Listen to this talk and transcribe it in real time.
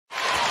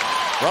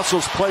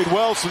Russell's played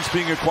well since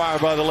being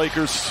acquired by the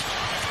Lakers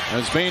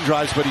as Bane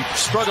drives, but he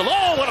struggled.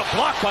 Oh, what a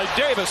block by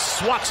Davis.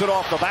 Swats it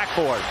off the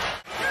backboard.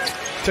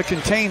 To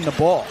contain the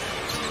ball.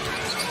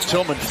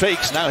 Tillman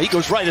fakes. Now he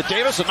goes right at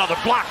Davis. Another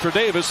block for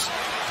Davis.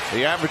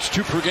 He averaged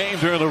 2 per game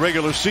during the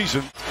regular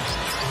season.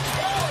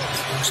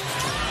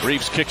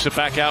 Reeves kicks it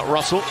back out.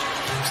 Russell.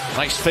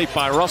 Nice fake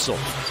by Russell.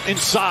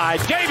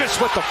 Inside. Davis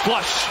with the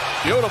flush.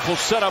 Beautiful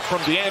setup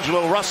from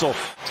D'Angelo Russell.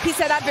 He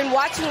said, I've been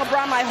watching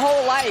LeBron my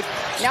whole life.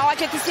 Now I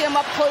get to see him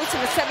up close in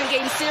a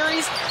 7-game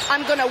series.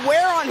 I'm going to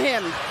wear on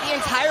him the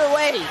entire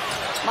way.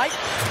 Mike?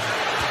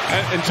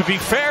 And to be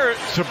fair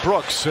to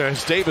Brooks,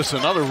 has Davis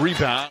another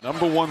rebound.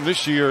 #1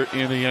 this year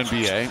in the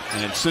NBA.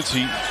 And since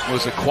he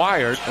was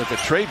acquired at the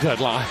trade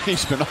deadline,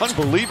 he's been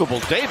unbelievable.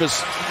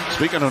 Davis,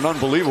 speaking of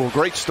unbelievable,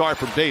 great start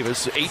from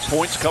Davis. 8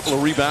 points, couple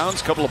of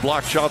rebounds, couple of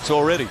block shots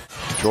already.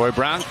 Troy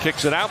Brown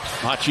kicks it out.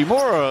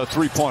 Hachimura, a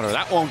 3-pointer.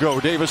 That won't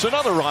go. Davis,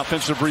 another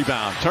offensive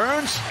rebound.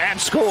 Turns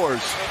and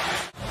scores.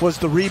 Was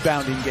the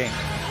rebounding game.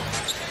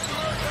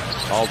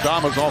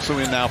 Aldama's also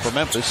in now for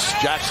Memphis.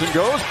 Jackson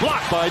goes.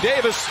 Blocked by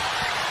Davis.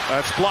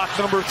 That's block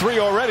number 3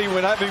 already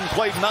when having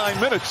played 9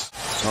 minutes.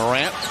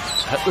 Morant,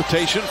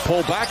 hesitation,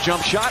 pull back,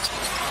 jump shot.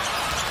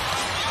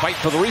 Fight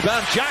for the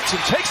rebound. Jackson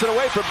takes it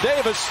away from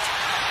Davis.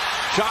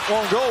 Shot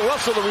won't go.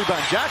 Russell the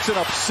rebound. Jackson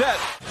upset.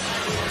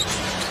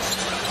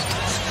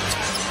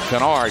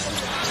 Kennard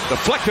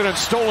deflected and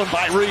stolen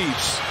by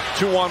Reeves.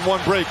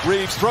 2-on-1 break.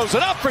 Reeves throws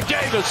it up for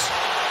Davis.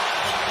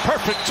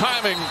 Perfect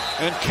timing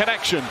and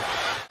connection.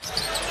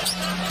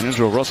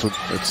 D'Angelo Russell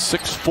at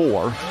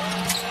 6'4".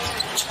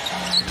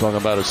 Talking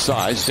about his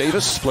size.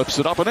 Davis flips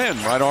it up and in.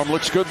 Right arm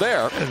looks good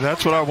there. And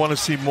that's what I want to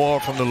see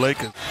more from the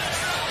Lakers.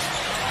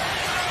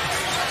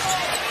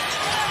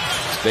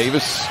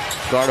 Davis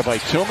guarded by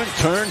Tillman.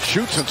 Turns,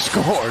 shoots, and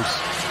scores.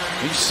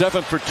 He's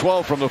 7 for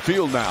 12 from the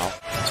field now.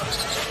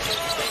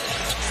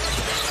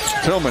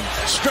 Tillman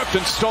stripped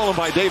and stolen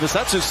by Davis.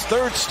 That's his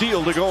 3rd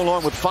steal to go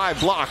along with 5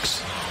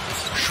 blocks.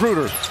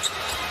 Schroeder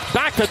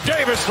back to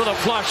Davis for the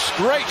flush.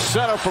 Great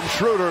setup from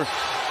Schroeder.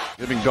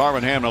 Giving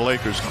Darvin Ham and the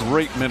Lakers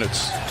great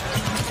minutes.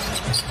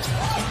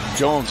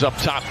 Jones up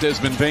top.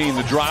 Desmond Bane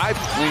the drive.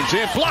 Leans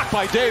in. Blocked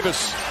by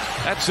Davis.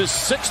 That's his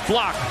 6th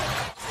block.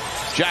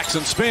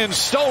 Jackson spins.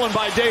 Stolen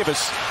by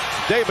Davis.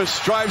 Davis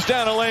drives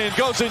down a lane.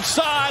 Goes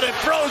inside and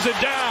throws it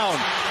down.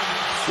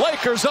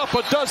 Lakers up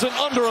a dozen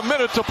under a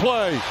minute to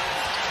play.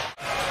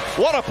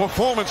 What a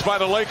performance by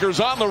the Lakers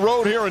on the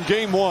road here in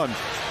Game 1.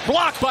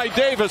 Blocked by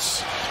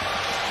Davis.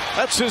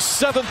 That's his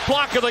 7th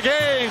block of the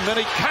game. And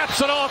he caps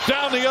it off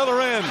down the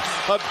other end.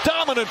 A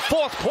dominant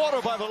 4th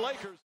quarter by the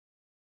Lakers.